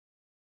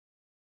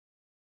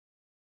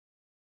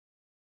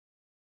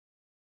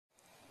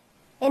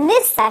In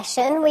this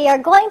session, we are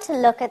going to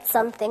look at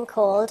something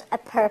called a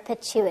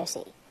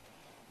perpetuity.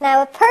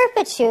 Now, a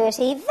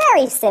perpetuity,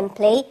 very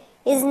simply,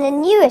 is an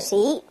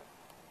annuity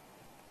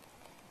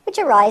which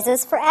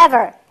arises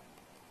forever.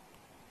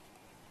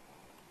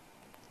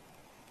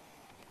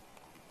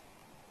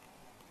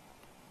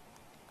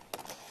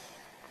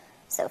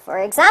 So, for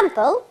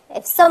example,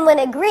 if someone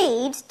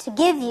agreed to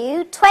give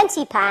you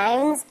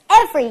 £20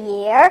 every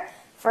year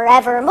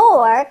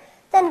forevermore,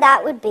 then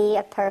that would be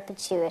a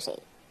perpetuity.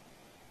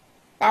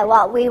 Now,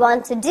 what we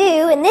want to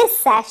do in this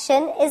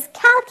session is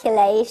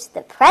calculate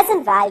the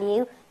present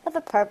value of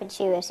a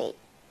perpetuity.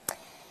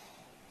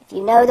 If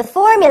you know the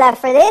formula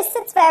for this,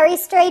 it's very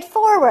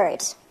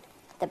straightforward.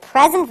 The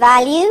present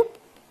value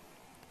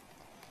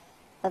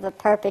of a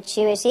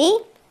perpetuity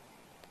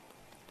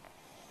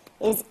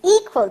is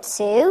equal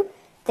to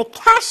the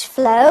cash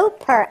flow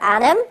per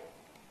annum,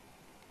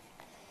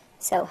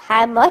 so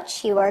how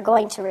much you are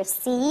going to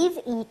receive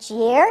each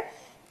year,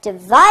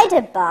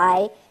 divided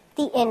by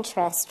the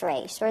interest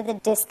rate or the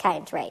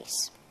discount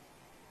rate.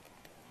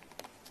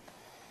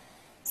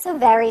 So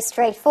very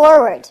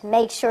straightforward.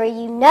 Make sure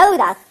you know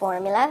that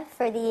formula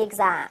for the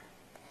exam.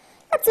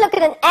 Let's look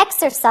at an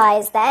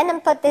exercise then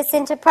and put this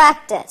into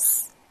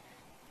practice.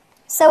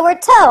 So we're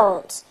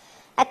told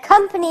a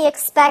company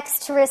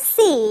expects to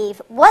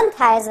receive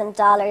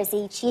 $1,000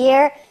 each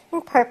year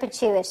in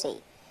perpetuity.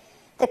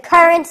 The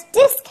current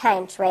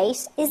discount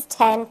rate is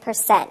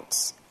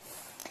 10%.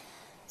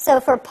 So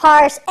for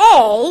part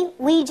A,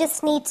 we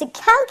just need to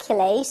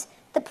calculate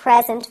the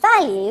present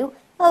value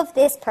of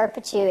this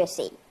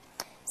perpetuity.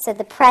 So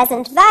the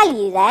present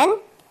value then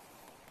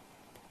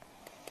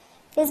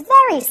is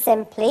very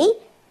simply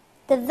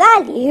the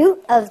value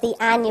of the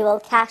annual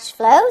cash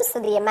flow, so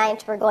the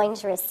amount we're going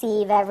to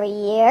receive every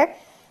year,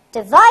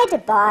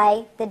 divided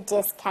by the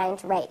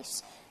discount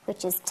rate,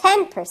 which is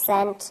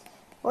 10%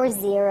 or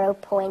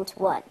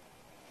 0.1.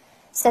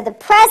 So the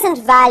present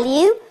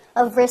value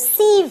of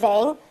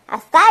receiving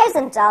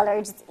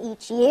 $1,000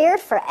 each year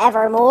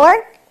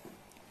forevermore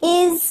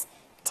is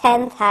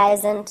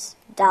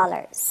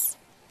 $10,000.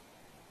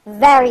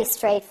 Very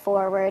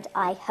straightforward,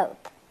 I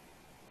hope.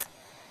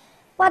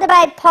 What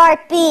about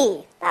part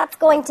B? That's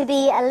going to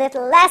be a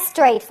little less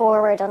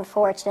straightforward,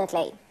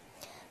 unfortunately.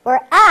 We're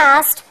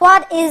asked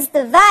what is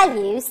the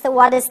value, so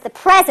what is the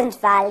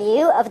present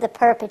value of the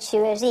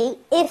perpetuity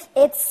if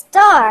it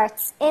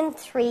starts in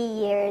 3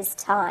 years'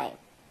 time.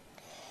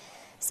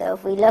 So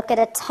if we look at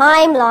a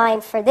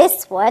timeline for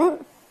this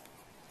one,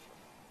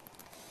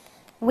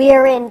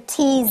 we're in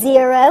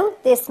T0,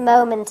 this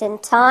moment in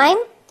time.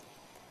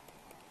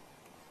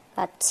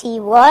 Got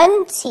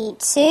T1,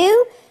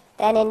 T2,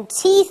 then in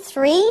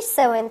T3,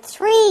 so in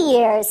 3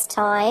 years'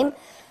 time,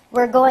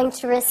 we're going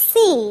to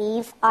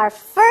receive our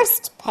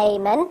first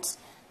payment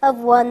of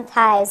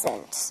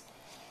 $1,000.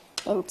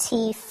 In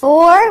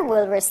T4,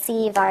 we'll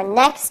receive our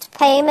next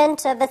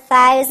payment of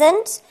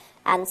 $1,000,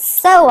 and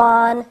so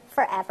on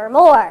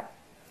forevermore.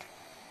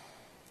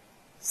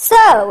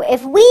 So,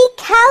 if we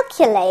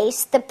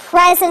calculate the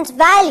present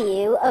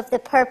value of the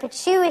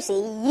perpetuity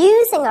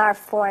using our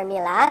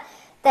formula,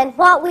 then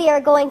what we are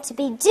going to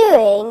be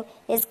doing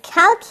is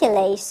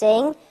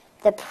calculating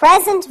the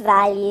present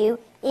value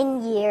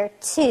in year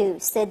 2,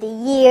 so the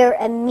year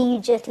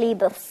immediately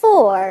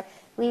before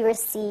we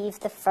receive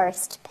the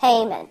first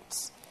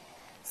payment.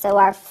 So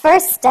our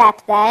first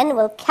step then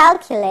will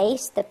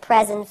calculate the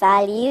present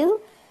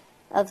value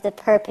of the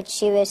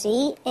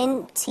perpetuity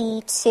in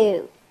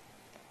T2.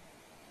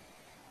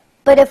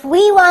 But if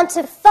we want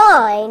to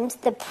find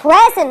the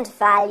present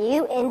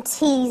value in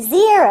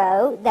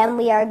T0, then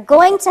we are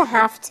going to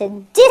have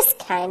to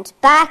discount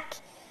back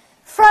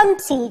from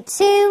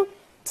T2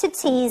 to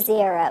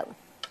T0.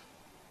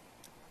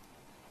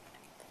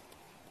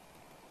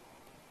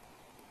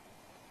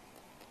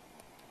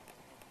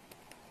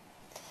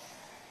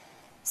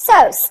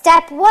 So,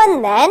 step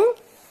 1 then,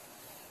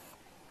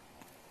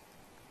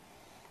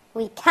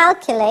 we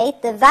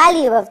calculate the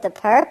value of the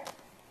perp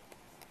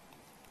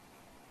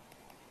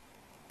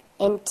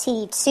in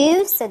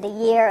T2, so the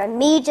year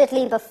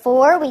immediately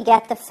before we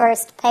get the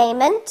first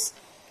payment.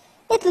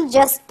 It'll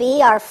just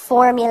be our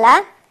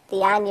formula,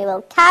 the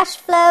annual cash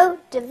flow,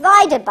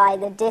 divided by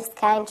the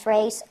discount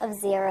rate of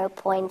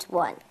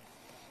 0.1.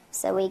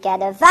 So we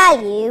get a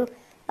value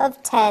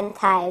of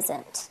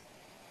 10,000.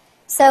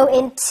 So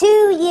in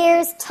 2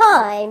 years'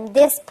 time,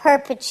 this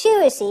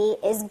perpetuity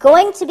is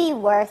going to be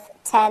worth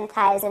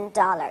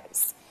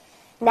 $10,000.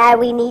 Now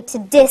we need to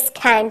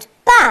discount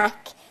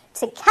back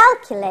to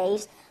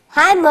calculate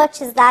how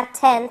much is that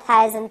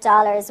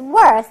 $10,000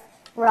 worth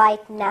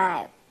right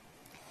now.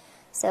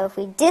 So if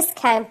we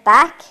discount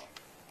back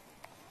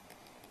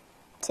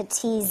to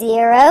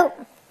T0,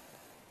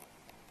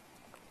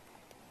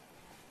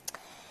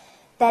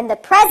 then the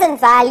present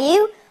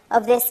value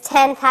of this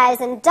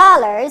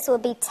 $10,000 will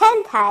be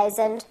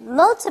 10,000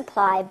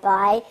 multiplied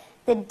by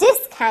the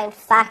discount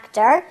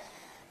factor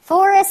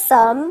for a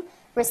sum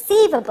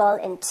receivable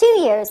in 2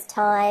 years'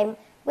 time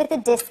with a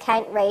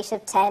discount rate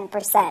of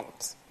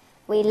 10%.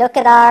 We look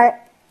at our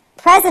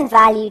present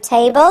value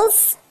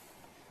tables,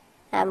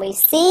 and we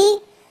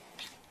see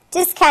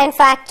discount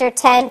factor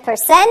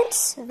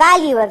 10%,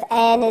 value of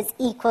n is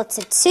equal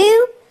to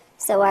 2,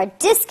 so our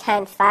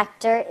discount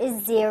factor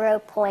is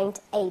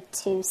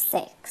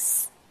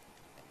 0.826.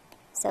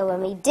 So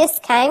when we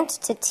discount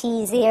to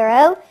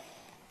T0,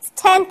 it's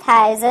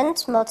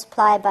 10,000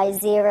 multiplied by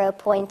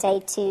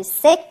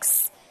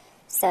 0.826,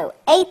 so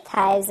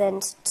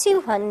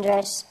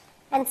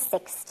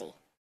 8,260.